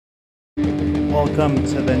Welcome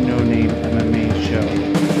to the No Name MMA Show,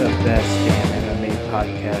 the best damn MMA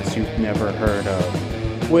podcast you've never heard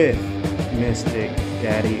of, with Mystic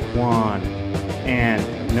Daddy Juan and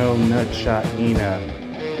No Nutshot Nina,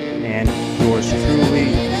 and yours truly,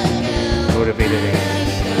 Motivated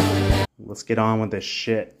Andy. Let's get on with this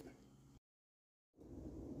shit.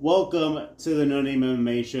 Welcome to the No Name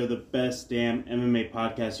MMA Show, the best damn MMA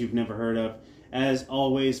podcast you've never heard of. As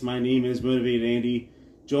always, my name is Motivated Andy,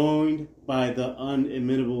 joined by the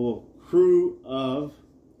unimitable crew of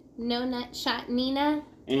No Nutshot Nina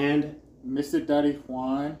and Mr. Daddy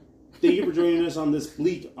Juan. Thank you for joining us on this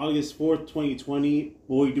bleak August 4th, 2020.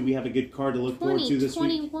 Boy, do we have a good card to look forward to this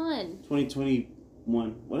week.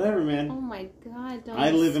 2021. Whatever, man. Oh my god, don't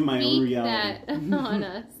I live in my own reality. that on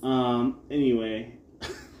us. Anyway.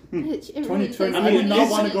 It 2020. I I do not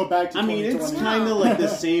want to go back to 2020. It's kind of like the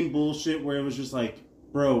same bullshit where it was just like,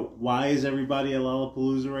 bro, why is everybody at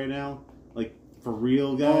Lollapalooza right now? Like, for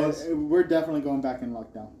real, guys? Oh, we're definitely going back in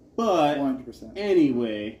lockdown. But, 100%.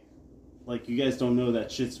 anyway, like, you guys don't know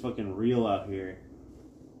that shit's fucking real out here.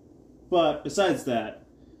 But, besides that,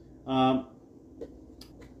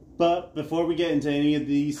 but before we get into any of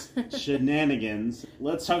these shenanigans,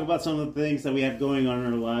 let's talk about some of the things that we have going on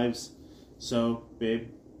in our lives. So, babe,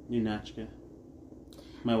 Ninachka,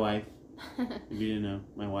 my wife, if you didn't know,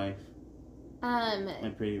 my wife,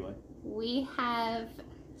 my pretty wife. We have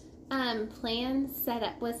plans set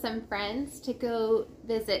up with some friends to go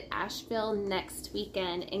visit Asheville next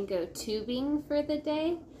weekend and go tubing for the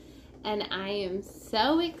day. And I am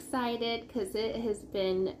so excited because it has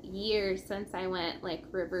been years since I went like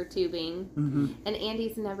river tubing, and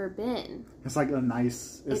Andy's never been. It's like a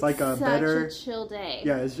nice. It's like a such better. a chill day.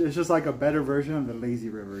 Yeah, it's just like a better version of the lazy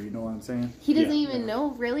river. You know what I'm saying? He doesn't even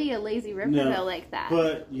know really a lazy river though like that.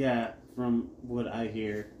 But yeah, from what I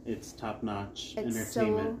hear, it's top notch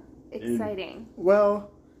entertainment. It's so exciting. Well,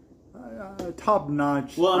 top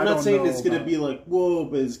notch. Well, I'm not saying it's gonna be like whoa,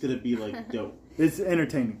 but it's gonna be like dope. It's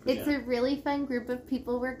entertaining. It's a really fun group of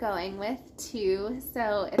people we're going with, too,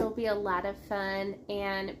 so it'll be a lot of fun,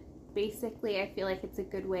 and basically I feel like it's a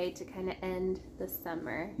good way to kind of end the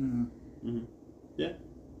summer. Yeah.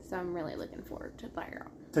 So I'm really looking forward to that.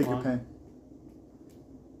 Take your pen.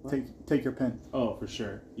 Take your pen. Oh, for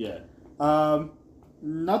sure. Yeah.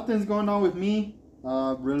 Nothing's going on with me.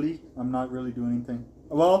 Really, I'm not really doing anything.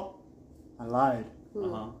 Well, I lied.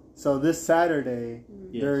 So this Saturday,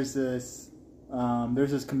 there's this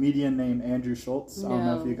comedian named Andrew Schultz. I don't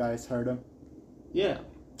know if you guys heard him. Yeah.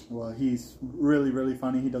 Well, he's really, really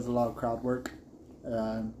funny. He does a lot of crowd work,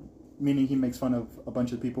 meaning he makes fun of a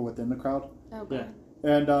bunch of people within the crowd. Oh, God. Yeah.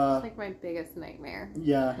 And it's like my biggest nightmare.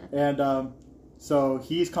 Yeah, and so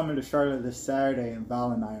he's coming to Charlotte this Saturday, and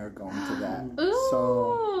Val and I are going to that. Ooh.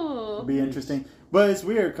 So it'll be interesting. But it's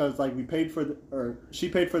weird because like she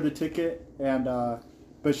paid for the ticket, and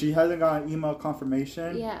but she hasn't got an email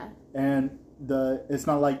confirmation. Yeah. And it's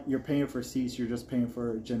not like you're paying for seats; you're just paying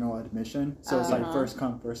for general admission. So it's like first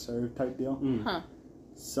come first serve type deal. Huh.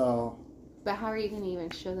 So. But how are you going to even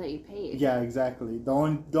show that you paid? Yeah, exactly.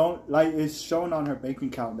 It's shown on her bank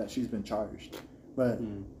account that she's been charged, but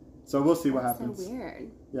so we'll see what happens. So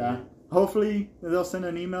weird. Yeah. Hopefully they'll send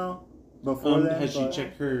an email before then. Has she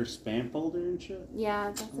checked her spam folder and shit? Yeah,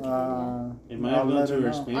 that's a good idea. It might have gone to her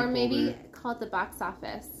spam folder. Or maybe call the box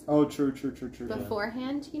office. Oh, true.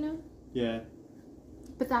 Beforehand, you know? Yeah.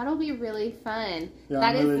 But that'll be really fun. Yeah,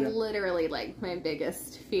 that is literally like my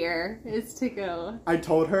biggest fear is to go. I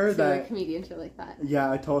told her that a comedian show like that.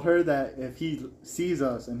 Yeah, I told her that if he sees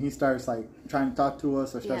us and he starts like trying to talk to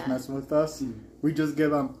us or starts messing with us, we just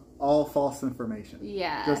give him all false information.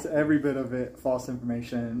 Yeah. Just every bit of it, false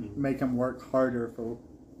information. Make him work harder for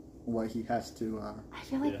what he has to. I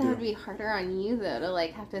feel like that would be harder on you though to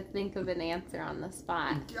like have to think of an answer on the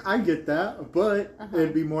spot. I get that, but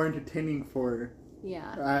it'd be more entertaining for.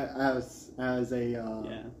 Yeah. As a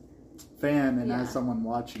fan and as someone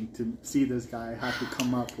watching to see this guy have to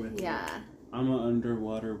come up with. Yeah. I'm an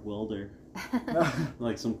underwater welder.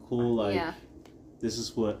 Like some cool this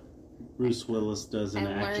is what Bruce Willis does in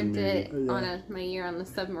an action movie. I learned it on my year on the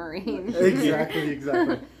submarine. Exactly.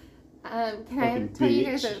 Can I tell you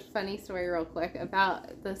guys a funny story real quick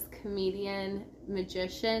about this comedian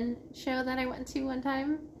magician show that I went to one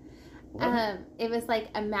time? It was like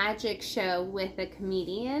a magic show with a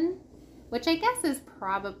comedian, which I guess is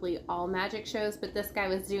probably all magic shows, but this guy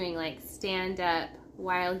was doing like stand-up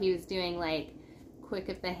while he was doing like quick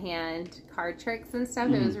of the hand card tricks and stuff.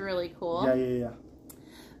 It was really cool. Yeah.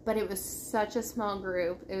 But it was such a small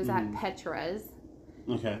group. It was at Petra's.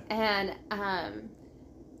 Okay. And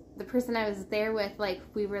the person I was there with, like,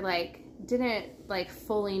 we were like didn't like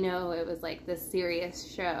fully know it was like this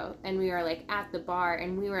serious show, and we were like at the bar,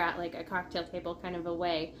 and we were at like a cocktail table kind of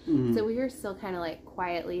away, so we were still kind of like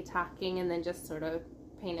quietly talking and then just sort of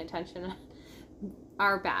paying attention.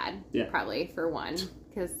 Our bad, probably, for one,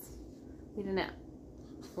 because we didn't know.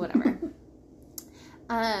 Whatever.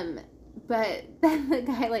 But then the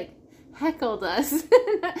guy like heckled us,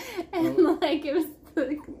 and like it was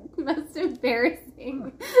the most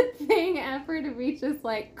embarrassing thing ever to be just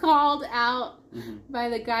like called out by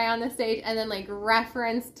the guy on the stage, and then like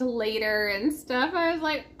referenced later and stuff. I was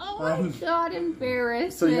like, oh my god,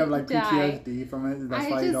 embarrassed. So you have like PTSD from it. That's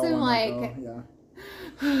why you don't want to go.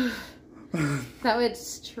 Yeah. That would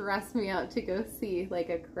stress me out to go see like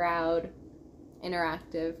a crowd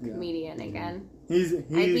interactive comedian again. I'd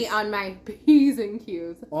be on my P's and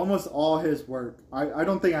Q's. Almost all his work. I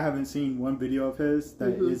don't think I haven't seen one video of his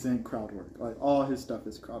that isn't crowd work. Like all his stuff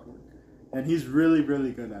is crowd work. And he's really,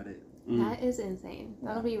 really good at it. That is insane.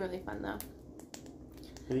 That'll be really fun though.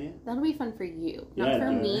 Yeah. That'll be fun for you. Not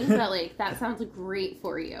for me, but like that sounds great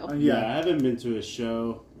for you. Yeah, I haven't been to a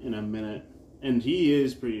show in a minute. And he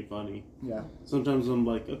is pretty funny. Yeah. Sometimes I'm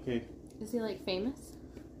like, okay. Is he like famous?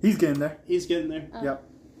 He's getting there. He's getting there. Yep.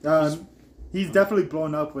 He's definitely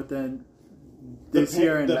blown up within this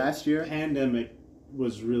year and last year. The pandemic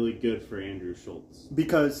was really good for Andrew Schulz.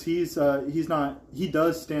 Because he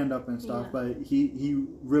does stand up and stuff, but he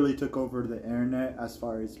really took over the internet as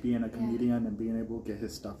far as being a comedian and being able to get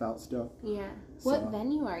his stuff out still. Yeah. So, what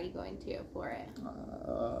venue are you going to for it?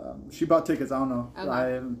 She bought tickets. I don't know.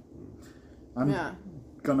 Okay. I'm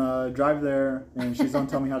gonna drive there, and she's gonna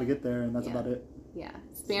tell me how to get there, and that's about it. Yeah.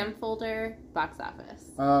 Spam folder, box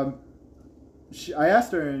office. I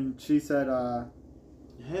asked her, and she said, I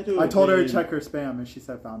told her to check her spam, and she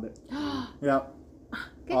said found it. Yep.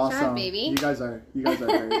 Good job, baby. You guys are great.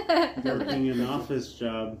 Working an office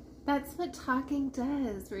job. That's what talking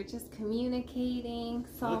does. We're just communicating,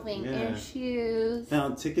 solving issues.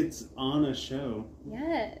 Found tickets on a show.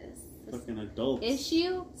 Yes. Fucking adults.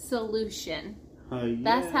 Issue, solution.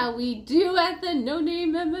 That's how we do at the No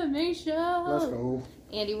Name MMA show. Let's go.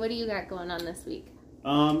 Andy, what do you got going on this week?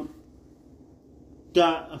 Got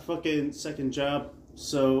a fucking second job,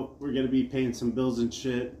 so we're gonna be paying some bills and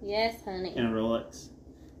shit. Yes, honey. And a Rolex.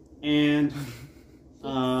 And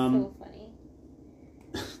so funny.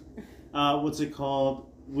 What's it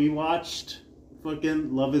called? We watched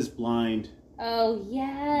fucking Love is Blind. Oh,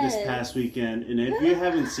 yes. This past weekend. And if you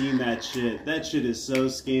haven't seen that shit is so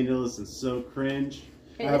scandalous and so cringe.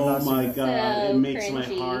 Oh my god, it makes my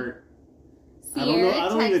heart. Sierra I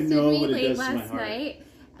don't even know what it does last to my heart. Night.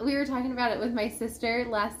 We were talking about it with my sister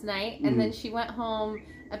last night, and then she went home.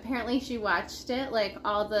 Apparently she watched it, like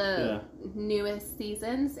all the newest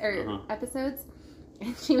seasons or episodes.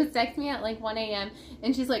 And she was texting me at like 1 a.m.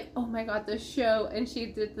 and she's like, oh my god, this show. And she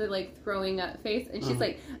did the like throwing up face. And she's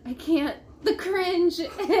like, I can't. The cringe.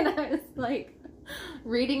 And I was like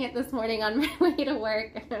reading it this morning on my way to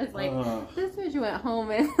work, and I was like, this bitch went home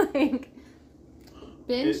and like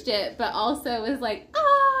binged it, but also was like,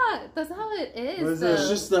 that's how it is. It's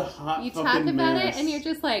just the hot. You talk about mess. It and you're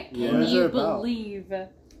just like, can you believe?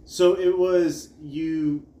 So it was,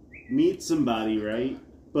 you meet somebody, right?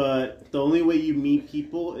 But the only way you meet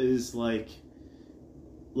people is like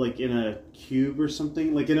in a cube or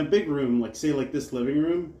something, like in a big room, like say like this living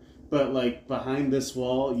room. But, like, behind this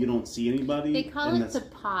wall, you don't see anybody. They call it the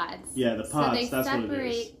pods. Yeah, the pods. So they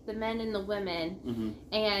separate the men and the women.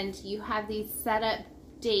 And you have these set up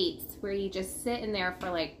dates where you just sit in there for,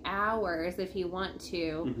 like, hours if you want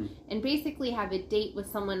to. And basically have a date with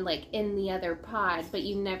someone, like, in the other pod, but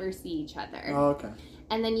you never see each other. Oh, okay.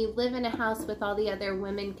 And then you live in a house with all the other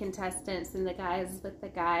women contestants and the guys with the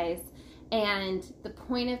guys. And the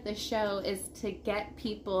point of the show is to get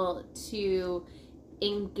people to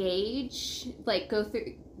engage, like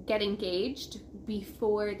get engaged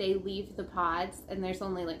before they leave the pods, and there's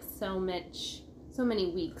only like so many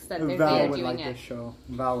weeks that they're there doing it.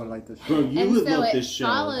 Val would like this show. Bro, you would love this show. It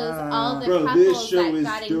follows all the couples that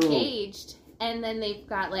got engaged, and then they've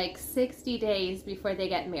got like 60 days before they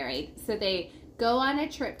get married. So they go on a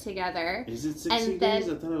trip together. Is it 60 days?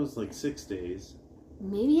 I thought it was like 6 days.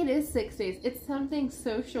 Maybe it is 6 days. It's something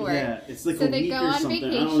so short. Yeah, it's like a week or something. So they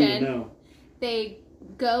go on vacation. I don't even know. They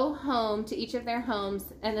go home to each of their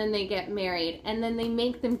homes, and then they get married, and then they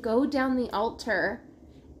make them go down the altar,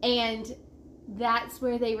 and that's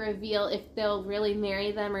where they reveal if they'll really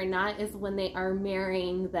marry them or not, is when they are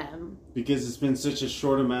marrying them. Because it's been such a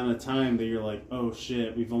short amount of time that you're like, oh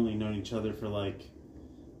shit, we've only known each other for like,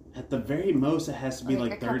 at the very most it has to be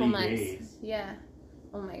like 30 days. Yeah.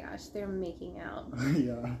 Oh my gosh, they're making out.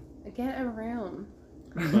 Yeah. Get a room.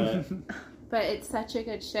 But it's such a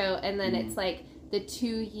good show. And then it's like the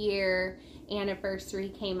 2-year anniversary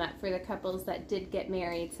came up for the couples that did get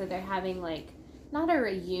married. So they're having like, not a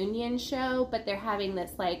reunion show, but they're having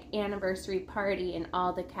this like anniversary party and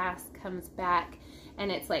all the cast comes back.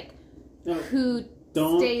 And it's like, who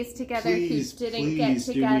stays together, who didn't get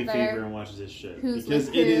together. Do me a favor and watch this shit. Because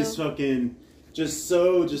it is fucking just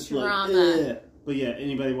drama. Like, ugh. But yeah,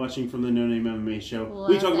 anybody watching from the No Name MMA show,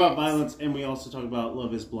 we talk about violence and we also talk about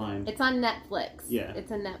Love is Blind. It's on Netflix. Yeah. It's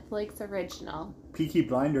a Netflix original. Peaky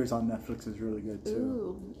Blinders on Netflix is really good too.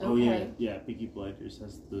 Ooh, okay. Oh yeah, yeah, Peaky Blinders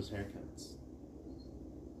has those haircuts.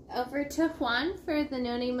 Over to Juan for the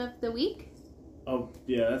No Name of the Week. Oh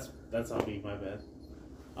yeah, that's on me, my bad.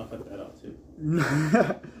 I'll cut that out too.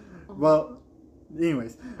 Well,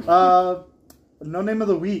 anyways. No Name of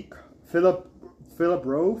the Week. Philip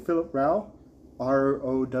Rao.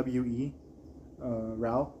 R-O-W-E.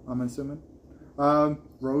 Rao, I'm assuming.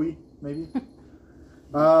 Rowie, maybe.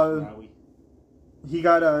 He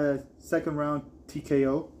got a second round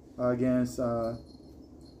TKO against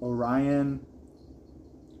Orion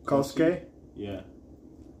Kosuke. Yeah.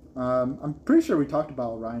 I'm pretty sure we talked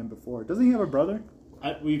about Orion before. Doesn't he have a brother?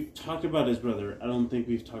 We've talked about his brother. I don't think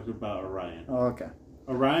we've talked about Orion. Oh, okay.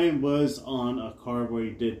 Orion was on a card where he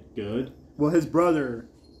did good. Well, his brother...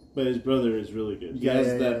 But his brother is really good. He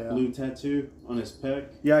has that blue tattoo on his pec.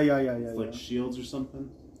 Yeah. It's like shields or something.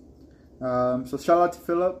 So shout out to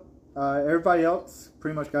Philip. Everybody else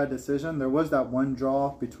pretty much got a decision. There was that one draw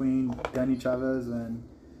between Danny Chavez and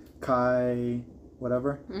Kai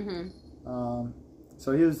whatever. Mm-hmm.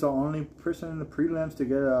 So he was the only person in the prelims to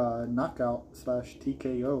get a knockout /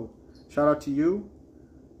 TKO. Shout out to you.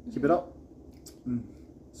 Keep it up.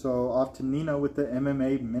 So off to Nina with the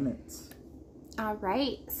MMA minutes. All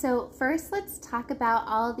right. So first, let's talk about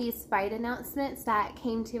all of these fight announcements that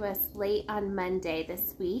came to us late on Monday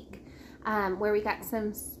this week, where we got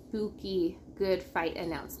some spooky good fight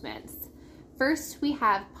announcements. First, we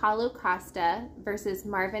have Paulo Costa versus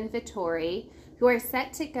Marvin Vettori, who are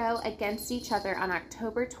set to go against each other on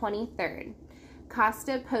October 23rd.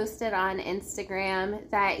 Costa posted on Instagram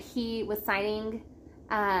that he was signing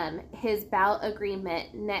his bout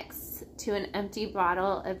agreement next to an empty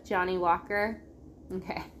bottle of Johnny Walker.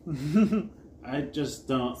 Okay. I just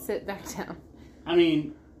don't... Sit back down. I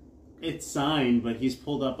mean, it's signed, but he's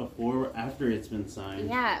pulled up before after it's been signed.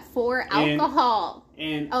 Yeah, for alcohol.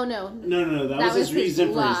 And oh, no. No, that was his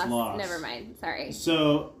reason for his loss. Never mind, sorry.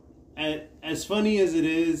 So, as funny as it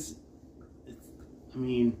is, I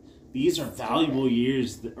mean, these are valuable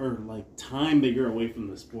years, or like time that you're away from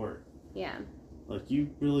the sport. Yeah. Like, you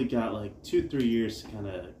really got like 2-3 years to kind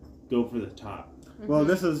of go for the top. Well,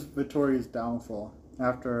 this is Vittori's downfall.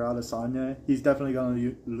 After Adesanya, he's definitely going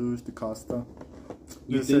to lose to Costa.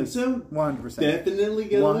 You think so? 100%. Definitely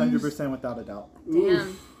going to lose? 100% without a doubt.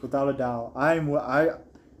 Damn. Without a doubt. I'm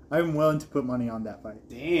willing to put money on that fight.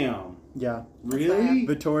 Damn. Yeah. Really?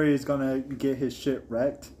 Vittori is going to get his shit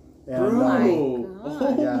wrecked. And,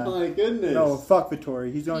 my goodness. No, fuck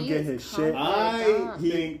Vittori. He's going to get his shit. I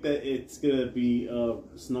think that it's going to be a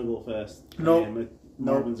snuggle fest. Nope.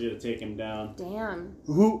 Marvin's going to take him down. Damn.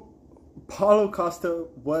 Paulo Costa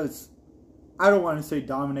was, I don't want to say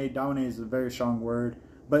dominate. Dominate is a very strong word.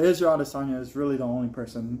 But Israel Adesanya is really the only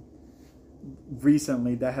person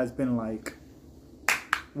recently that has been like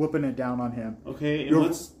whooping it down on him. Okay, and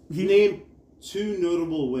let's name 2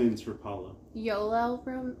 notable wins for Paulo. Yoel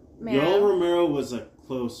Romero. Yoel Romero was a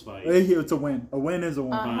close fight. It's a win. A win is a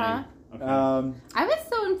win. Uh-huh. Okay. I was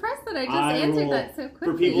so impressed that I just answered that so quickly.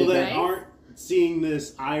 For people that aren't seeing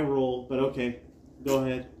this, I roll, but okay. Go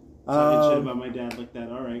ahead. Talking shit about my dad like that,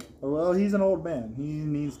 alright. Well, he's an old man. He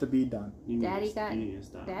needs to be done. Daddy got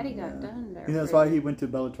done. That's why he went to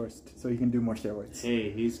Bellator, so he can do more steroids.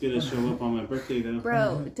 Hey, he's going to show up on my birthday, though.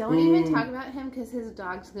 Bro, don't even talk about him because his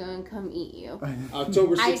dog's going to come eat you.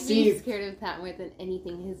 October 16th. I'd be scared of that more than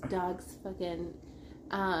anything. His dog's fucking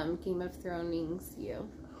Game of Thrones you.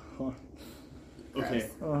 Okay.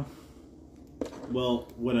 Well,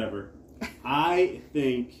 whatever. I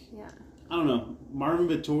think... Yeah. I don't know. Marvin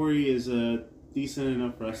Vettori is a decent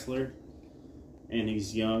enough wrestler, and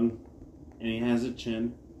he's young, and he has a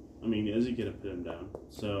chin. I mean, Izzy could have put him down.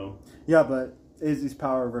 So yeah, but Izzy's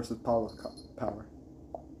power versus Paulo's power.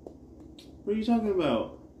 What are you talking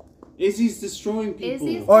about? Izzy's destroying people.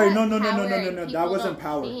 Izzy's no. That wasn't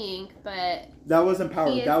power. That wasn't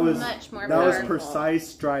power. That was precise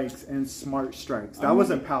strikes and smart strikes. That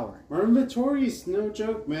wasn't power. Marvin Vettori's no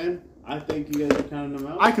joke, man. I think you guys are counting him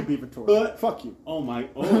out. I could be Vettori. But fuck you. Oh my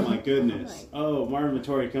goodness. Oh, Marvin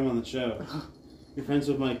Vettori, come on the show. You're friends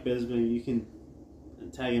with Mike Bisping. You can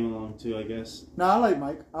tag him along too, I guess. No, I like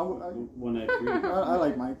Mike. One night free. I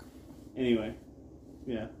like Mike. Anyway,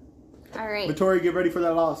 yeah. All right. Vittori, get ready for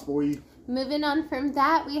that loss, boy. Moving on from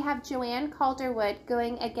that, we have Joanne Calderwood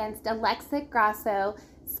going against Alexa Grasso,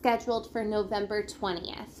 scheduled for November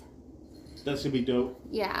 20th. That's gonna be dope.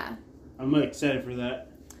 Yeah. I'm excited for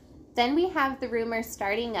that. Then we have the rumor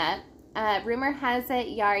starting up. Rumor has it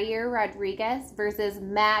Yair Rodriguez versus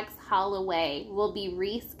Max Holloway will be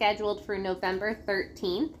rescheduled for November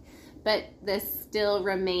 13th, but this still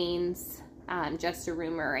remains just a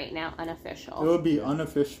rumor right now, unofficial. It will be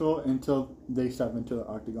unofficial until they step into the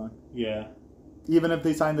octagon. Yeah. Even if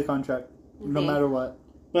they sign the contract, no matter what.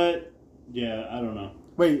 But, yeah, I don't know.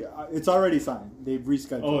 Wait, it's already signed. They've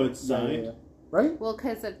rescheduled. Oh, it's signed? Yeah. Right? Well,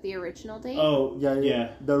 because of the original date? Oh,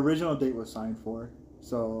 yeah. The original date was signed for,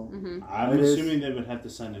 so... Mm-hmm. I'm assuming they would have to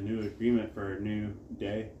sign a new agreement for a new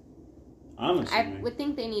day. I'm assuming. I would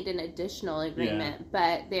think they need an additional agreement,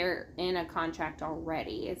 but they're in a contract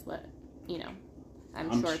already, is what,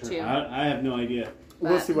 I'm sure too. I have no idea.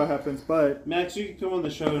 We'll see what happens, but... Max, you can come on the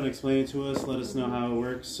show and explain it to us. Let us know how it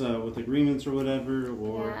works with agreements or whatever.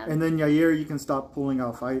 And then, Yair, you can stop pulling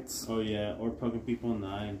out fights. Oh, yeah, or poking people in the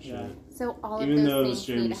eye and shit. Yeah. So all Even of those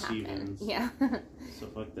things need to Jeremy happen. Stevens. Yeah.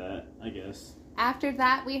 Stuff like that, I guess. After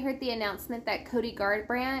that, we heard the announcement that Cody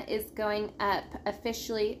Garbrandt is going to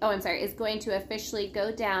officially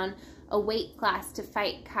go down a weight class to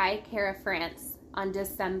fight Kai Kara France on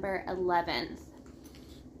December 11th.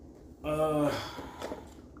 I'm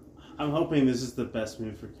hoping this is the best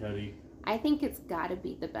move for Cody. I think it's got to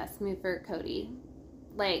be the best move for Cody.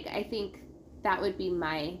 I think that would be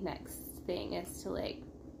my next thing is to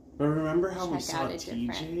But remember how we saw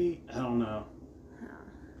TJ? I don't know.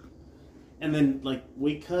 And then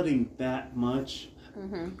weight cutting that much.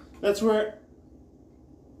 Mm-hmm. That's where,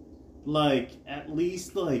 at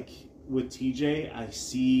least with TJ, I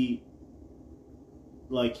see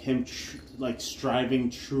him striving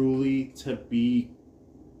truly to be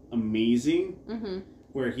amazing, mm-hmm.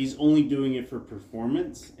 where he's only doing it for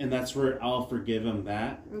performance, and that's where I'll forgive him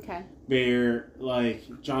that. Okay. Where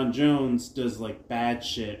John Jones does bad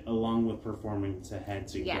shit along with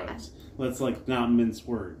performance-enhancing drugs. Let's not mince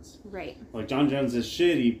words. Right. John Jones is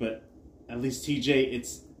shitty, but at least TJ,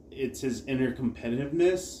 it's his inner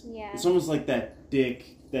competitiveness. Yeah. It's almost like that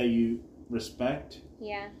dick that you respect.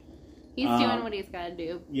 Yeah. He's doing what he's got to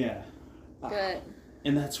do. Yeah. Good.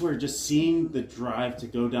 And that's where just seeing the drive to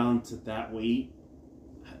go down to that weight,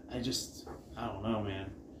 I don't know,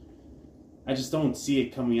 man. I just don't see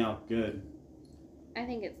it coming out good. I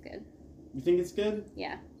think it's good. You think it's good?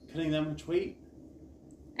 Yeah. Cutting that much weight?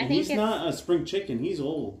 I think he's not a spring chicken. He's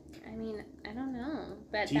old. I mean, I don't know.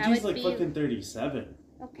 But TJ's that would be... fucking 37.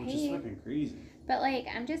 Okay. Which is fucking crazy. But,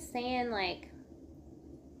 I'm just saying,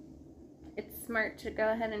 it's smart to go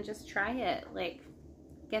ahead and just try it.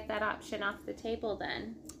 Get that option off the table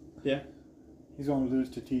then. Yeah. He's going to lose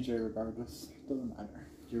to TJ regardless. Doesn't matter.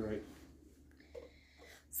 You're right.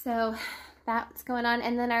 So that's going on.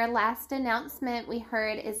 And then our last announcement we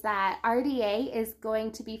heard is that RDA is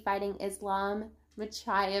going to be fighting Islam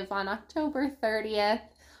Makhachev on October 30th,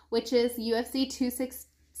 which is UFC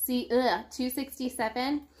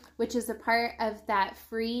 267, which is a part of that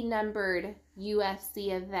free numbered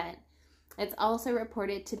UFC event. It's also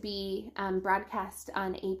reported to be broadcast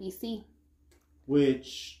on ABC.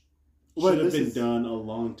 Which should have been done a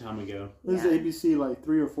long time ago. This is ABC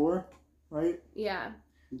 3 or 4, right? Yeah.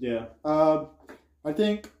 Yeah. I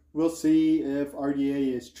think we'll see if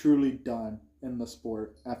RDA is truly done in the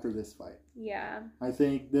sport after this fight. Yeah. I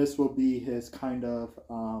think this will be his kind of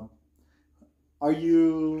are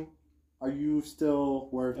you still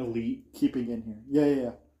worth elite keeping in here?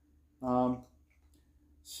 Yeah.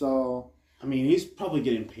 So I mean, he's probably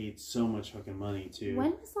getting paid so much fucking money too.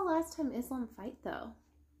 When was the last time Islam fight though?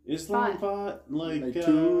 Islam fought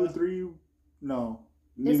 2, 3, no,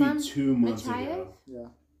 maybe Islam 2 months Makhachev? ago. Yeah,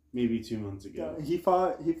 maybe 2 months ago. He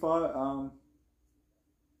fought.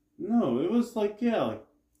 No, it was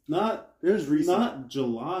not. It was recent. Not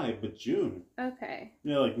July, but June. Okay.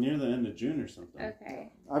 Yeah, near the end of June or something.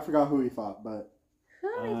 Okay. I forgot who he fought, but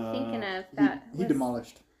who am I thinking of? That he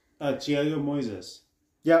demolished. Thiago Moises.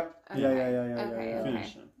 Yep. Okay. Yeah.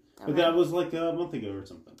 Finished him. But that was a month ago or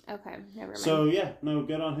something. Okay, never mind. So yeah, no,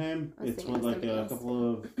 good on him. It's thinking of a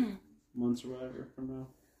couple of months or whatever from now.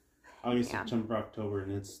 August, September, October,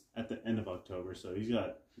 and it's at the end of October, so he's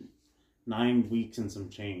got 9 weeks and some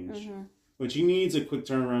change. Mm-hmm. Which he needs a quick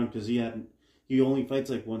turnaround because he only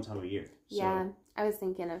fights one time a year. So. Yeah, I was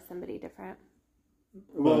thinking of somebody different.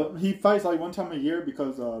 Well, he fights one time a year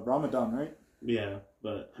because of Ramadan, right? Yeah,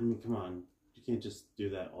 but I mean, come on, you can't just do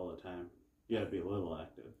that all the time. You gotta be a little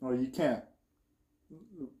active. Well, you can't.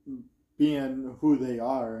 Being who they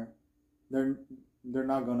are, they're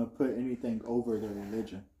not gonna put anything over their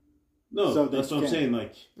religion. No, so that's what I'm saying.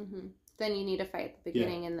 Like, then you need to fight at the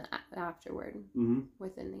beginning and the afterward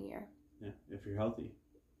within the year. Yeah, if you're healthy.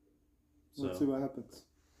 So. Let's see what happens.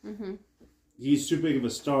 He's too big of a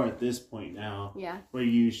star at this point now. Yeah. Where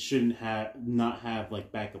you shouldn't not have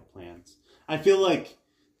like backup plans. I feel like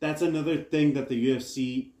that's another thing that the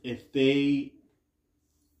UFC, if they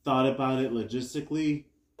thought about it logistically,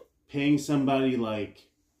 paying somebody like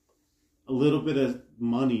a little bit of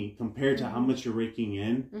money compared to how much you're raking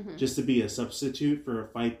in just to be a substitute for a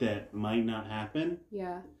fight that might not happen.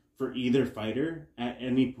 Yeah. For either fighter at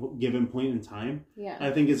any given point in time. Yeah. I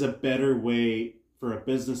think is a better way for a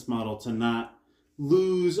business model to not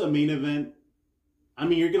lose a main event. I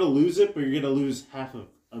mean, you're going to lose it, but you're going to lose half of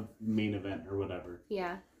a main event or whatever.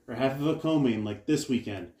 Yeah. Or half of a co-main, like this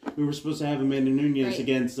weekend. We were supposed to have Amanda Nunes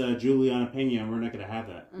against Juliana Pena, and we're not going to have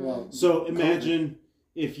that. Well, so imagine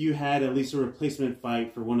if you had at least a replacement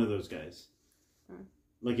fight for one of those guys.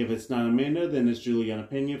 Like, if it's not Amanda, then it's Juliana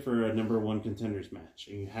Pena for a number 1 contenders match.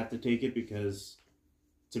 And you have to take it because,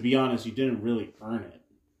 to be honest, you didn't really earn it.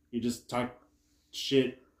 You just talked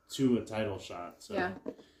shit to a title shot. So, yeah.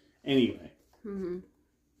 Anyway.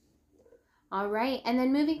 All right. And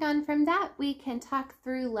then moving on from that, we can talk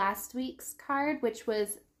through last week's card, which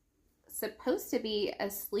was supposed to be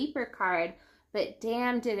a sleeper card, but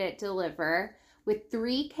damn did it deliver, with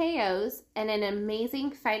 3 KOs and an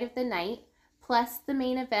amazing fight of the night, plus the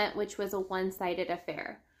main event, which was a one-sided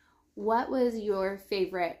affair. What was your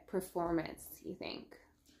favorite performance, you think?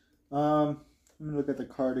 Let me look at the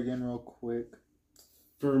card again real quick.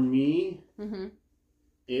 For me,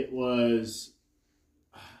 it was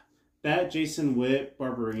that Jason Witt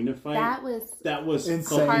Barberena fight. That was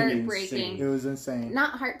insane. Heartbreaking. Insane. It was insane.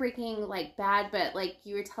 Not heartbreaking like bad, but like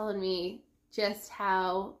you were telling me just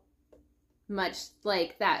how much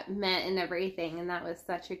like that meant and everything, and that was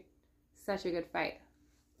such a good fight.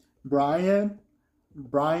 Brian,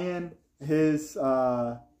 his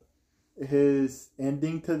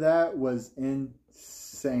ending to that was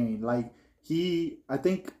insane. Like I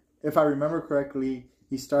think if I remember correctly,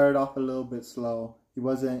 he started off a little bit slow. He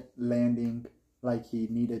wasn't landing like he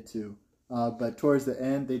needed to. But towards the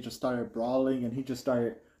end, they just started brawling, and he just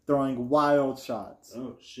started throwing wild shots.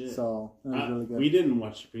 Oh, shit. So, it was really good. We didn't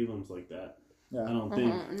watch the prelims like that. Yeah. I don't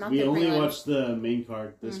think. We only watched the main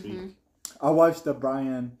card this week. I watched the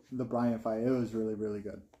Brian fight. It was really, really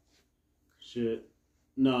good. Shit.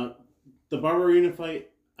 No, the Barberena fight,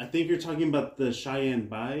 I think you're talking about the Cheyenne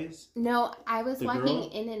Buys. No, I was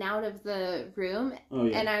walking in and out of the room,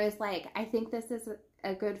 and I was like, I think this is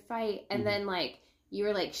a good fight. And then, like, you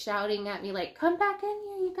were, like, shouting at me, like, come back in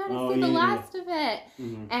here. You gotta see the last of it.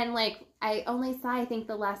 And, like, I only saw, I think,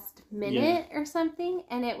 the last minute or something,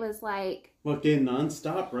 and it was, like... Fucking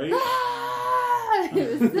nonstop, right?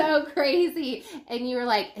 It was so crazy. And you were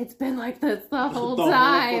like, it's been like this the whole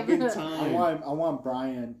time. I want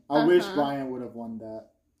Brian. I wish Brian would have won that.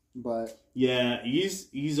 But yeah,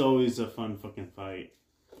 he's always a fun fucking fight.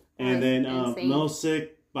 And then Melsik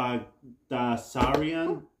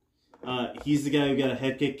Bagdasaryan, he's the guy who got a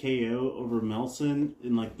head kick KO over Melson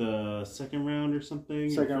in like the second round or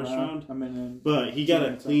something. First round. But he got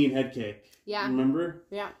a clean head kick. Yeah. Remember?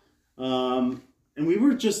 Yeah. And we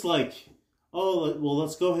were just like, oh, well,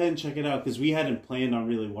 let's go ahead and check it out, because we hadn't planned on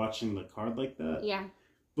really watching the card like that. Yeah.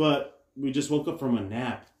 But we just woke up from a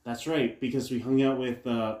nap. That's right, because we hung out with...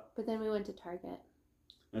 But then we went to Target.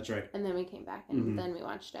 That's right. And then we came back, and then we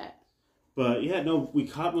watched it. But, yeah, no, we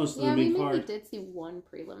caught most of the main card. Yeah, we did see one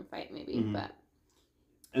prelim fight, maybe, but...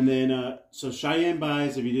 And then, so Cheyenne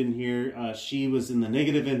Buys, if you didn't hear, she was in the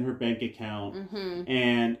negative in her bank account.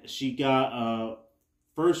 And she got a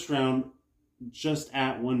first round just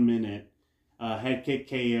at 1 minute. Head kick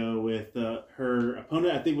KO with her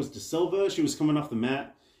opponent, I think was De Silva. She was coming off the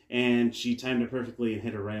mat, and she timed it perfectly and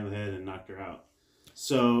hit her right on the head and knocked her out.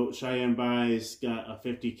 So Cheyenne Buys got a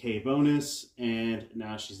 50K bonus, and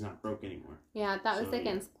now she's not broke anymore. Yeah, that was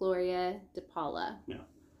against Gloria DePaula. Yeah.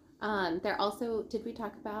 There also, did we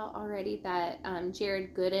talk about already that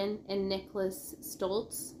Jared Gooden and Nicholas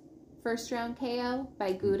Stoltz first round KO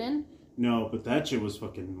by Gooden? No, but that shit was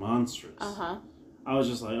fucking monstrous. I was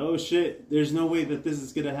just like, oh shit, there's no way that this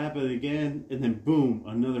is going to happen again. And then boom,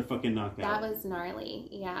 another fucking knockout. That was gnarly,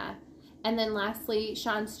 yeah. And then lastly,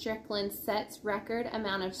 Sean Strickland sets record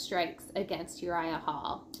amount of strikes against Uriah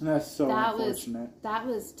Hall. That's so unfortunate. That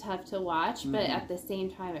was tough to watch, but at the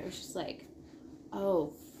same time, it was just like,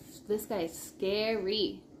 oh, this guy's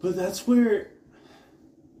scary. But that's where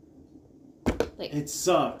Like, it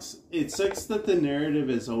sucks. It sucks that the narrative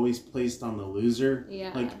is always placed on the loser.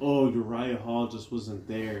 Yeah. Like, oh, Uriah Hall just wasn't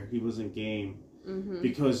there. He wasn't game. Mm-hmm.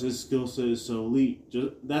 Because his skill set is so elite.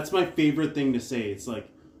 That's my favorite thing to say. It's like,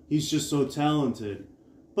 he's just so talented.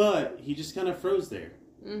 But he just kind of froze there.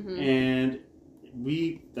 Mm-hmm. And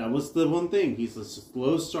that was the one thing. He's a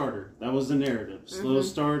slow starter. That was the narrative. Slow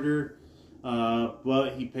starter.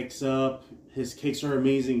 But he picks up. His kicks are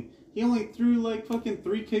amazing. He only threw like fucking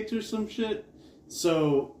 3 kicks or some shit.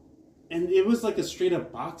 So, and it was like a straight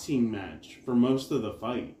up boxing match for most of the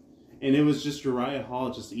fight. And it was just Uriah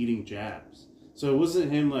Hall just eating jabs. So it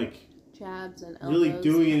wasn't him like jabs and really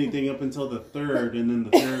doing anything up until the third. And then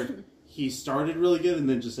the third, he started really good and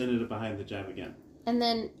then just ended up behind the jab again. And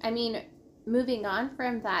then, I mean, moving on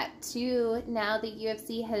from that too, now the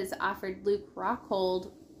UFC has offered Luke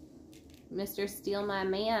Rockhold, Mr. Steal My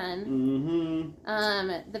Man,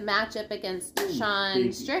 the matchup against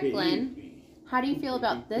Sean Strickland. How do you feel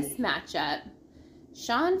about this matchup?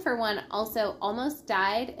 Sean, for one, also almost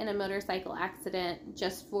died in a motorcycle accident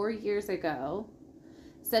just 4 years ago.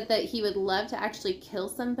 Said that he would love to actually kill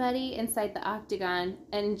somebody inside the octagon.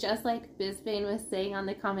 And just like Bisping was saying on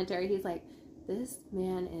the commentary, he's like, this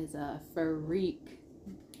man is a freak.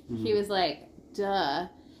 Mm-hmm. He was like, duh.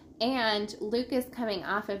 And Luke is coming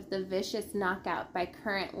off of the vicious knockout by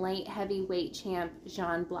current light heavyweight champ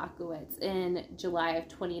Jan Blachowicz in July of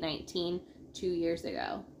 2019, 2 years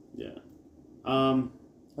ago. Yeah. I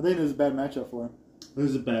think it was a bad matchup for him. It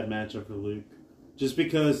was a bad matchup for Luke. Just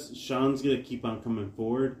because Sean's going to keep on coming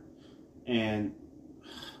forward. And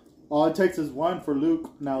all it takes is one for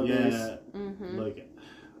Luke nowadays. Yeah. Mm-hmm. Like,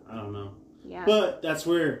 I don't know. Yeah. But that's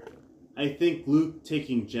where I think Luke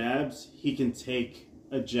taking jabs, he can take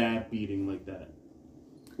a jab beating like that.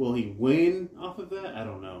 Will he win off of that? I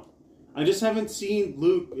don't know. I just haven't seen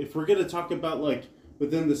Luke, if we're going to talk about like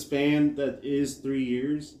within the span that is 3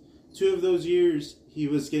 years, 2 of those years he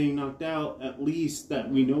was getting knocked out, at least that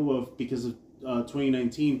we know of because of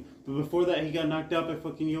 2019. But before that he got knocked out by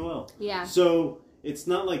fucking Yoel. Yeah. So it's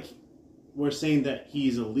not like we're saying that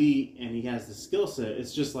he's elite and he has the skill set.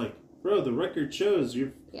 It's just like, bro, the record shows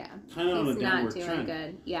you're kind of on a downward trend. He's not doing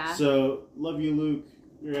good. Yeah. So, love you, Luke.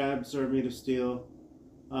 Your abs are made of steel.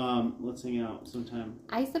 Let's hang out sometime.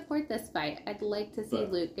 I support this fight. I'd like to see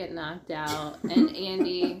Luke get knocked out and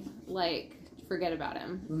Andy, like, forget about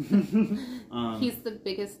him. He's the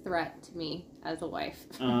biggest threat to me as a wife.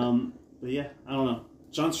 But yeah, I don't know.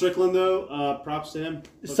 Sean Strickland, though, props to him.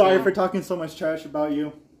 Sorry for talking so much trash about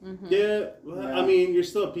you. Mm-hmm. Yeah, I mean, you're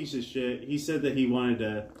still a piece of shit. He said that he wanted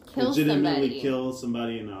to legitimately kill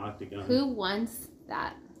somebody in the octagon. Who wants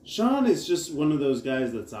that? Sean is just one of those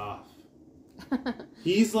guys that's off.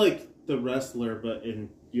 He's like the wrestler, but in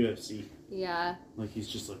UFC. Yeah. Like, he's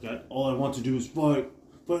just like, all I want to do is fight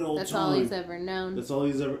all the time. That's all he's ever known. That's all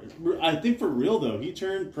he's ever... I think for real, though, he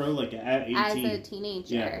turned pro, like, at 18. As a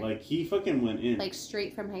teenager. Yeah, like, he fucking went in. Like,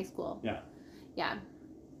 straight from high school. Yeah. Yeah.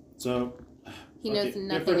 So... He knows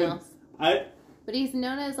nothing else. But he's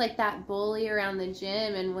known as, like, that bully around the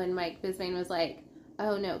gym, and when Mike Bisping was like,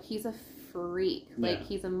 oh, no, he's a freak. Like,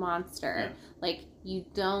 he's a monster. Yeah. Like, you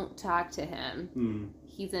don't talk to him. Mm.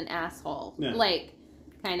 He's an asshole. Yeah. Like,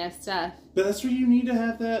 kind of stuff. But that's where you need to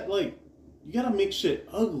have that, like, you gotta make shit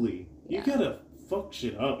ugly. You gotta fuck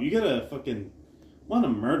shit up. You gotta fucking want to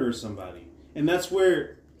murder somebody. And that's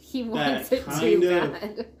where he wants it too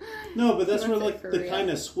bad. No, but that's where, like, the kind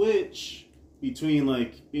of switch between,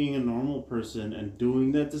 like, being a normal person and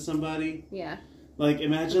doing that to somebody. Yeah. Like,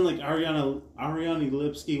 imagine, like, Ariane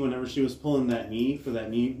Lipski, whenever she was pulling that knee for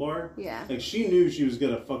that knee bar. Yeah. Like, she knew she was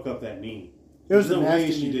going to fuck up that knee. There's no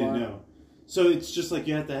way she didn't know. So it's just like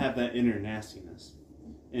you have to have that inner nastiness.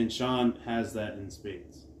 And Sean has that in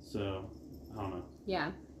spades. So, I don't know.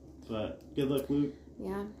 Yeah. But good luck, Luke.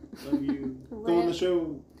 Yeah. Love you. Go on the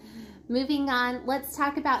show. Moving on, let's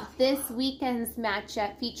talk about this weekend's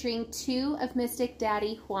matchup featuring 2 of Mystic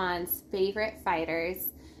Daddy Juan's favorite fighters,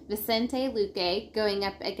 Vicente Luque going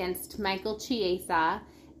up against Michael Chiesa,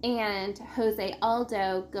 and Jose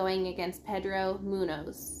Aldo going against Pedro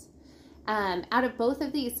Munoz. Out of both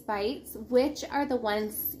of these fights, which are the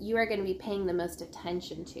ones you are going to be paying the most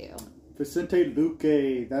attention to? Vicente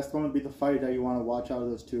Luque, that's going to be the fight that you want to watch out of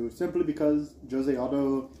those 2, simply because Jose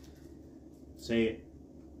Aldo... Say it.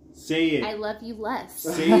 Say it. I love you less.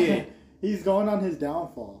 Say it. He's going on his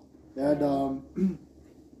downfall. And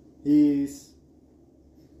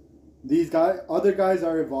other guys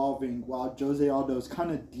are evolving while Jose Aldo's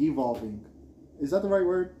kind of devolving. Is that the right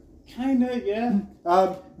word? Kinda, yeah.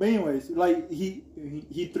 But anyways, like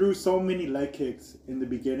he threw so many leg kicks in the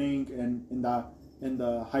beginning and in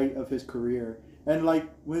the height of his career, And like,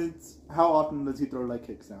 how often does he throw leg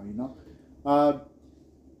kicks now? You know,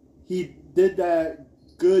 he did that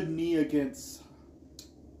good knee against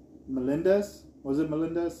Melendez. Was it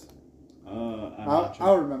Melendez?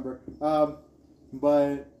 I'll remember.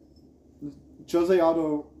 But Jose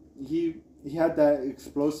Aldo, he had that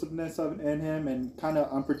explosiveness in him and kind of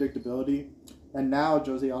unpredictability. And now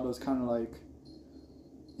Jose Aldo's kind of like,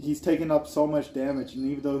 he's taken up so much damage, and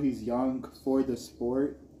even though he's young for the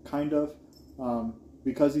sport, kind of,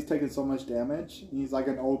 because he's taken so much damage, he's like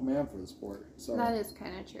an old man for the sport. So that is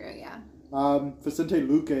kind of true, yeah. Vicente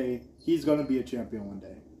Luque, he's going to be a champion one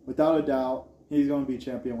day. Without a doubt, he's going to be a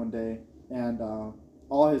champion one day. And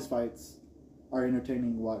all his fights are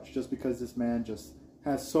entertaining to watch just because this man just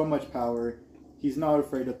has so much power. He's not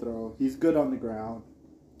afraid to throw. He's good on the ground.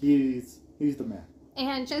 He's the man.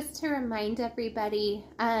 And just to remind everybody,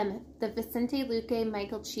 the Vicente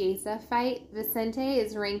Luque-Michael Chiesa fight, Vicente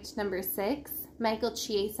is ranked number 6. Michael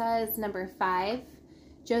Chiesa is number 5.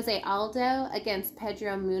 Jose Aldo against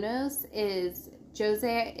Pedro Munoz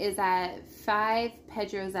Jose is at 5,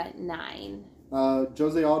 Pedro's at 9.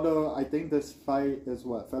 Jose Aldo, I think this fight is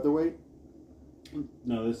what, featherweight?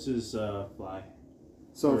 No, this is fly.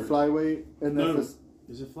 So flyweight, and then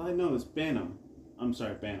is it fly? No, it's bantam. I'm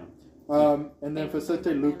sorry, bantam. And then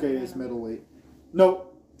Vicente Luque is middleweight. No,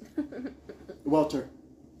 welter.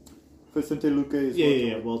 Vicente Luque is welterweight.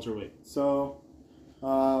 Yeah, welterweight. So,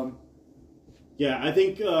 yeah, I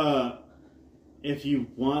think if you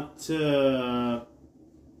want to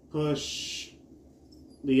push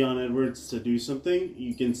Leon Edwards to do something,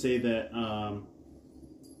 you can say that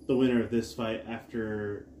the winner of this fight,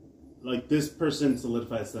 after, like, this person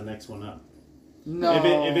solidifies the next one up. No.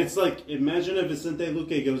 If it's like, imagine if Vicente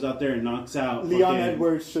Luque goes out there and knocks out Leon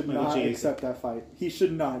Edwards should not accept that fight. He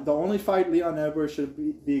should not. The only fight Leon Edwards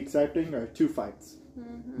should be accepting are 2 fights.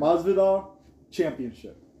 Mm-hmm. Masvidal,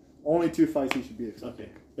 championship. Only 2 fights he should be accepting.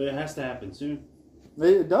 Okay, but it has to happen soon.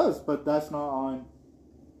 It does, but that's not on.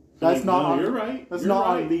 That's not on. You're right. That's not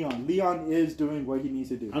on Leon. Leon is doing what he needs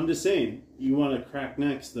to do. I'm just saying, you want to crack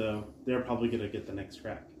next, though, they're probably going to get the next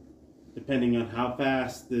crack. Depending on how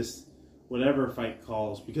fast this whatever fight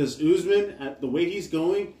calls. Because Usman, at the way he's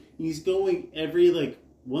going every, like,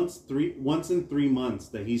 once in 3 months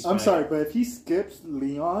that he's fighting. I'm sorry, but if he skips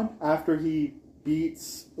Leon after he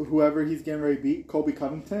beats whoever he's getting ready to beat, Colby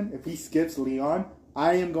Covington, if he skips Leon,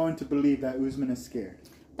 I am going to believe that Usman is scared.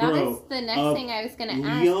 That was the next thing I was going to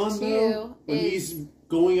ask, too. Though, when he's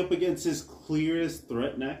going up against his clearest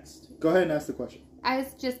threat next? Go ahead and ask the question. I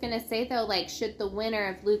was just going to say, though, like, should the winner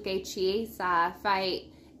of Luque Chiesa fight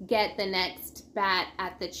get the next bat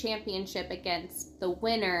at the championship against the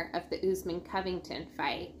winner of the Usman-Covington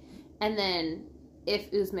fight? And then,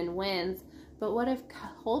 if Usman wins, but what if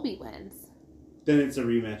Colby wins? Then it's a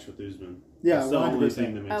rematch with Usman. Yeah, that's the only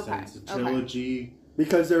thing that makes sense. A trilogy. Okay.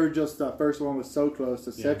 Because they were just, the first one was so close.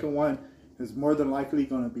 The second one is more than likely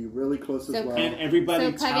going to be really close as well. And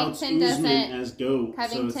everybody touts Usman as GOAT.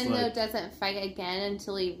 Covington, though, doesn't fight again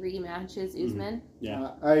until he rematches Usman? Mm-hmm.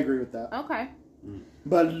 Yeah. I agree with that. Okay.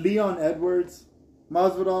 But Leon Edwards,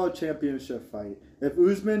 Masvidal championship fight. If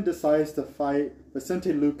Usman decides to fight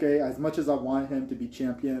Vicente Luque, as much as I want him to be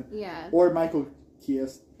champion, or Michael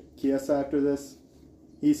Chiesa after this,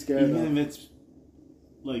 he's scared. Even if it's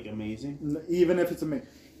like amazing. Even if it's amazing,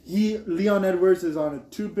 Leon Edwards is on a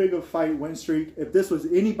too big of fight win streak. If this was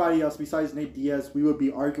anybody else besides Nate Diaz, we would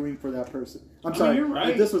be arguing for that person. I'm sorry. You're right.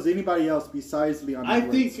 If this was anybody else besides Leon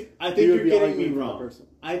Edwards, I think you're getting me wrong.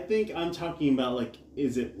 I think I'm talking about, like,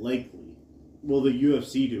 is it likely? Will the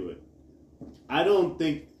UFC do it? I don't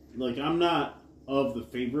think, like, I'm not of the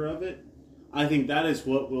favor of it. I think that is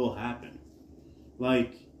what will happen.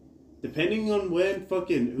 Like, depending on when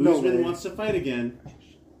fucking Usman wants to fight again,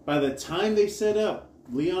 by the time they set up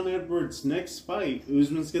Leon Edwards' next fight,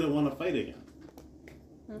 Usman's going to want to fight again.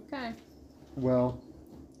 Okay. Well,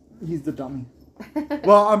 he's the dummy.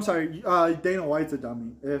 Well, I'm sorry. Dana White's a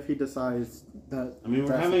dummy if he decides that. I mean,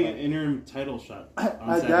 we're having an interim title shot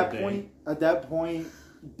on Saturday. At that point,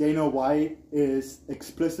 Dana White is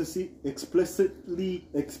explicitly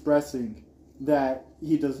expressing that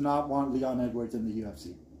he does not want Leon Edwards in the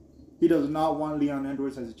UFC. He does not want Leon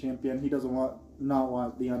Edwards as a champion. He doesn't not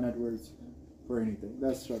want Leon Edwards for anything.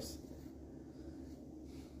 That's just.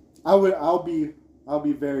 I'll be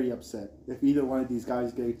very upset if either one of these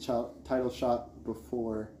guys get a title shot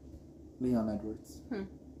before Leon Edwards.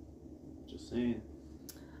 Just saying.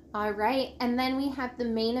 All right, and then we have the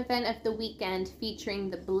main event of the weekend featuring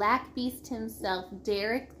the Black Beast himself,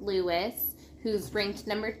 Derek Lewis, who's ranked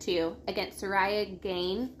number 2, against Soraya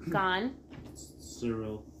Gane.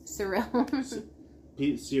 Cyril. Cereal.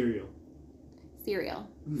 Ciryl.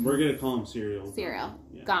 We're going to call him Ciryl. Ciryl.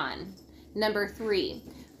 Yeah. Gone. Number 3,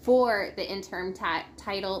 for the interim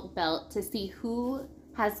title belt to see who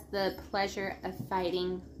has the pleasure of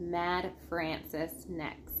fighting Mad Francis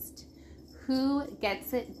next. Who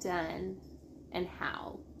gets it done and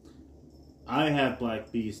how? I have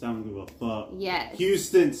Black Beast. I don't give a fuck. Yes.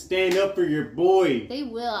 Houston, stand up for your boy. They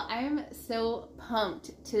will. I'm so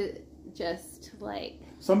pumped to just like...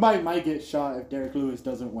 Somebody might get shot if Derek Lewis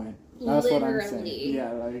doesn't win. That's what I'm saying.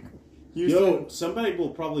 Yeah, like... Houston. Yo, somebody will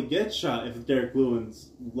probably get shot if Derek Lewis,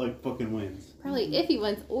 like, fucking wins. Probably if he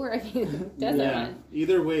wins or if he doesn't win.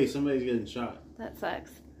 Either way, somebody's getting shot. That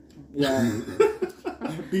sucks. Yeah.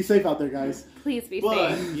 Be safe out there, guys. Please be safe.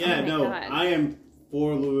 But, yeah, no, God. I am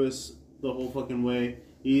for Lewis the whole fucking way.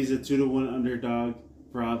 He's a 2-1 underdog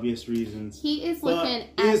for obvious reasons. He is looking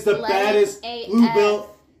He is the baddest blue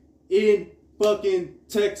belt in fucking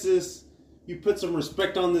Texas. You put some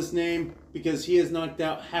respect on this name because he has knocked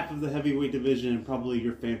out half of the heavyweight division and probably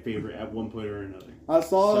your fan favorite at one point or another. I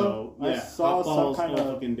saw some kind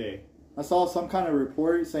of fucking day. I saw some kind of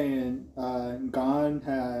report saying Gane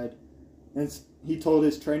had, and he told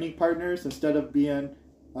his training partners instead of being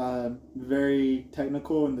very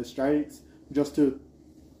technical in the strikes, just to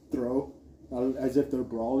throw as if they're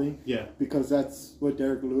brawling. Yeah, because that's what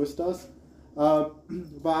Derek Lewis does. But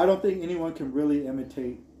I don't think anyone can really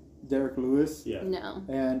imitate Derek Lewis. Yeah. No.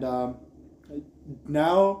 And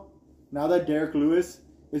now that Derek Lewis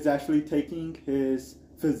is actually taking his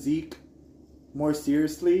physique more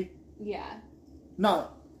seriously. Yeah.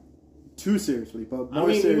 Not too seriously, but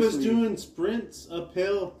more seriously. He was doing sprints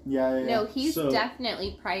uphill. Yeah. No, he's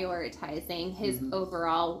definitely prioritizing his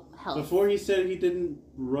overall health. Before he said he didn't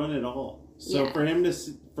run at all. So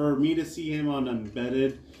for me to see him on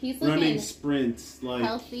embedded, he's running sprints, like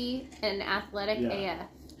healthy and athletic AF.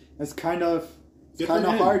 It's kind of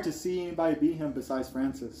hard to see anybody beat him besides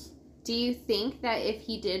Francis. Do you think that if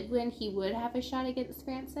he did win, he would have a shot against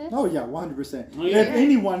Francis? Oh yeah, 100%. Oh, yeah. If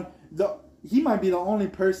anyone, he might be the only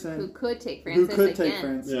person who could take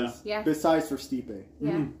Francis. Yeah. Besides for Stipe.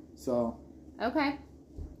 Yeah. Mm-hmm. So. Okay.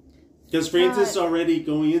 Because Francis already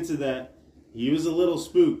going into that, he was a little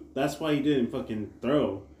spooked. That's why he didn't fucking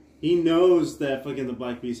throw. He knows that fucking the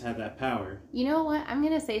Black Beast had that power. You know what? I'm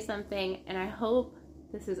gonna say something, and I hope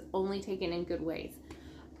this is only taken in good ways.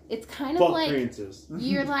 It's kind of like Francis.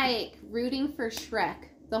 You're like rooting for Shrek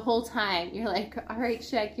the whole time. You're like, all right,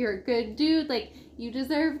 Shrek, you're a good dude. Like, you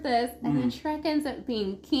deserve this. And then Shrek ends up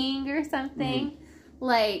being king or something.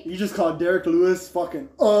 Like, you just called Derek Lewis fucking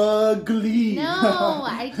ugly. No,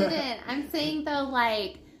 I didn't. I'm saying though,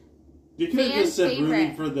 like, you could have just said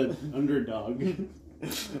rooting for the underdog.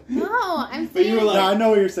 No, I'm saying... But you were like... No, I know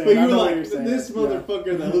what you're saying. But you were like, this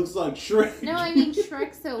motherfucker that looks like Shrek. No, I mean,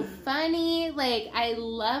 Shrek's so funny. Like, I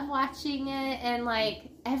love watching it, and, like,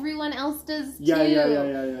 everyone else does, too. Yeah.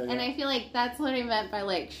 And I feel like that's what I meant by,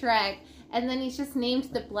 like, Shrek. And then he's just named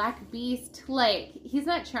the Black Beast. Like, he's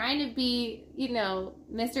not trying to be, you know,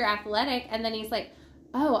 Mr. Athletic. And then he's like,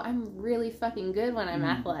 oh, I'm really fucking good when I'm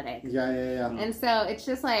athletic. Yeah. And so it's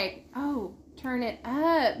just like, oh... Turn it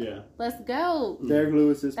up. Yeah. Let's go. Derek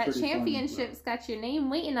Lewis is that championship's funny. got your name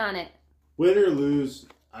waiting on it. Win or lose,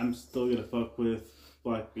 I'm still going to fuck with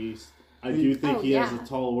Black Beast. I do think he has a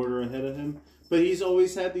tall order ahead of him. But he's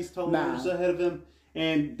always had these tall orders ahead of him.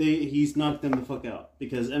 And he's knocked them the fuck out.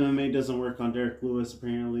 Because MMA doesn't work on Derek Lewis,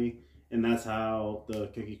 apparently. And that's how the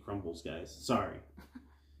cookie crumbles, guys. Sorry.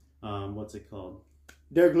 What's it called?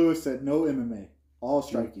 Derek Lewis said no MMA. All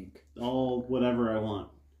striking. All whatever I want.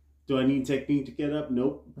 Do I need technique to get up?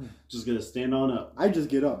 Nope. Just going to stand on up. I just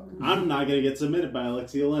get up. I'm not going to get submitted by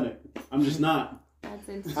Alexei Olenek. I'm just not. That's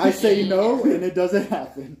insane. I say no, and it doesn't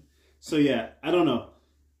happen. So, yeah, I don't know.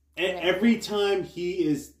 Every time he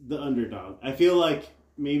is the underdog, I feel like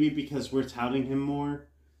maybe because we're touting him more,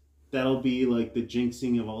 that'll be like the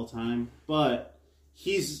jinxing of all time. But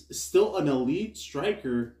he's still an elite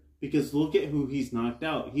striker because look at who he's knocked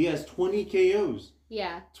out. He has 20 KOs.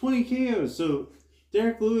 Yeah. 20 KOs. So...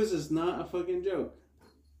 Derek Lewis is not a fucking joke.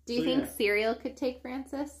 Do you think Ciryl could take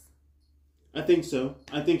Francis? I think so.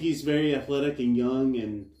 I think he's very athletic and young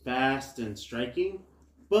and fast and striking.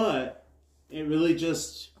 But it really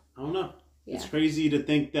just, I don't know. Yeah. It's crazy to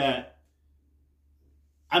think that,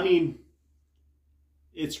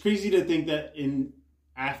 it's crazy to think that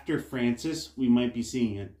after Francis, we might be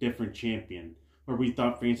seeing a different champion. Where we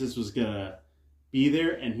thought Francis was going to be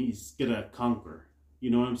there and he's going to conquer. You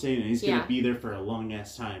know what I'm saying? And he's going to be there for a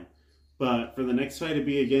long-ass time. But for the next fight to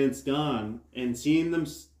be against Gane and seeing them,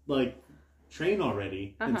 like, train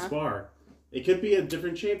already and spar, it could be a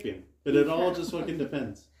different champion. But it all just fucking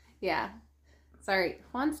depends. Yeah. Sorry,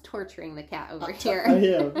 Juan's torturing the cat over here.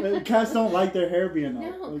 Yeah, cats don't like their hair being up.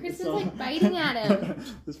 No, Chris is like biting at him.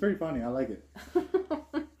 It's pretty funny. I like it.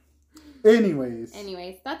 Anyways,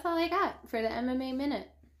 that's all I got for the MMA Minute.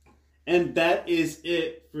 And that is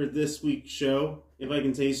it for this week's show. If I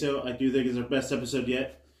can say so, I do think it's our best episode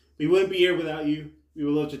yet. We wouldn't be here without you. We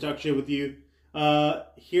would love to talk shit with you.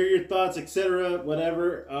 Hear your thoughts, etc.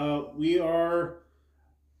 Whatever. I'm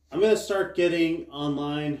going to start getting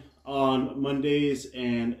online on Mondays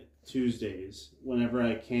and Tuesdays whenever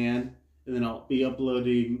I can. And then I'll be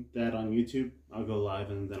uploading that on YouTube. I'll go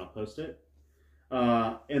live and then I'll post it.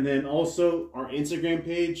 And then also our Instagram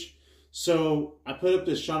page. So I put up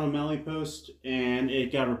this Sean O'Malley post and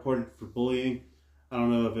it got reported for bullying. I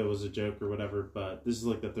don't know if it was a joke or whatever, but this is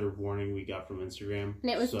like the third warning we got from Instagram.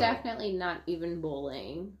 And it was definitely not even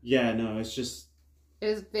bullying. Yeah, no, it's just... It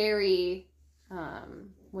was very,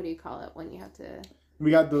 what do you call it when you have to...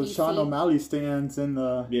 We got those PC? Sean O'Malley stands in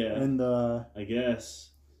the... Yeah. In the... I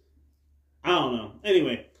guess. I don't know.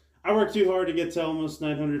 Anyway, I worked too hard to get to almost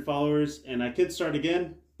 900 followers, and I could start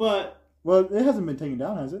again, but... Well, it hasn't been taken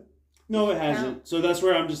down, has it? No, it hasn't. No. So that's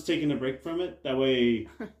where I'm just taking a break from it. That way,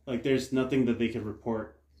 like, there's nothing that they could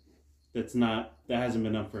report that hasn't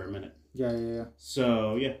been up for a minute. Yeah.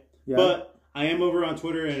 So, yeah. But I am over on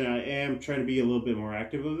Twitter, and I am trying to be a little bit more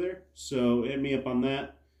active over there. So hit me up on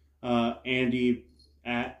that. Andy,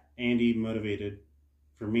 at Andy Motivated.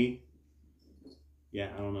 For me, yeah,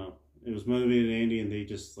 I don't know. It was Motivated Andy, and they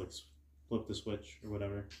just, like, flipped the switch or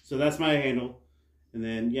whatever. So that's my handle. And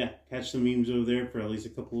then, yeah, catch the memes over there for at least a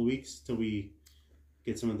couple of weeks till we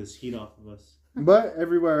get some of this heat off of us. But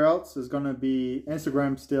everywhere else is going to be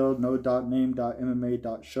Instagram still,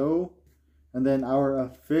 no.name.mma.show. And then our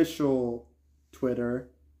official Twitter,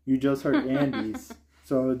 you just heard Andy's.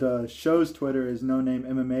 So the show's Twitter is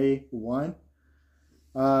NoNameMMA1.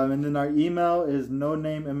 And then our email is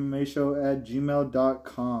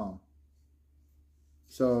nonamemmashow@gmail.com.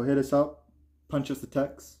 So hit us up, punch us a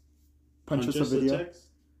text. Punch us a video. Text?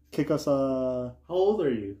 Kick us a... How old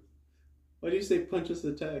are you? Why do you say punch us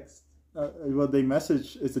a text? Well, they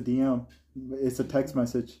message. It's a DM. It's a text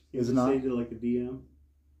message. Is it not? Say it like a DM.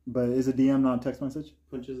 But is a DM not a text message?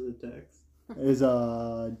 Punch us a text. Is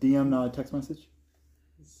a DM not a text message?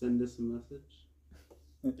 Send us a message.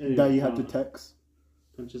 That you have to text.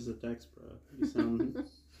 Punch us a text, bro. You sound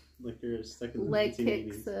like you're stuck in the leg 1980s.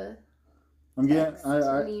 kicks a I'm getting.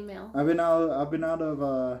 an email. I've been out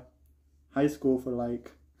of high school for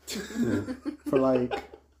like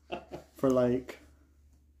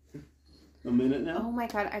a minute now. Oh my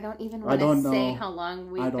god, I don't even want to say how long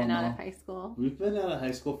we've been out of high school. We've been out of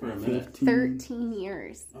high school for a minute. 13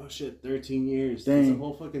 years. Oh shit, 13 years. Dang. That's a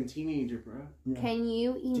whole fucking teenager, bro. Yeah. Can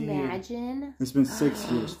you imagine? It's been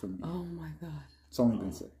 6 years for me. Oh my god. It's only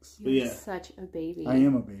been 6. You're such a baby. I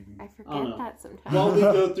am a baby. I forget that sometimes. While we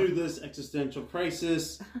go through this existential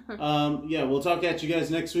crisis, we'll talk at you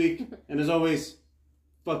guys next week. And as always,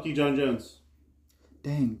 fuck you, John Jones.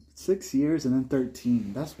 Dang, 6 years and then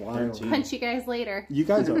 13. That's wild. 13. Punch you guys later. You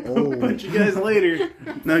guys are old. Punch you guys later.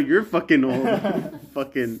 No, you're fucking old.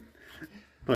 Fucking...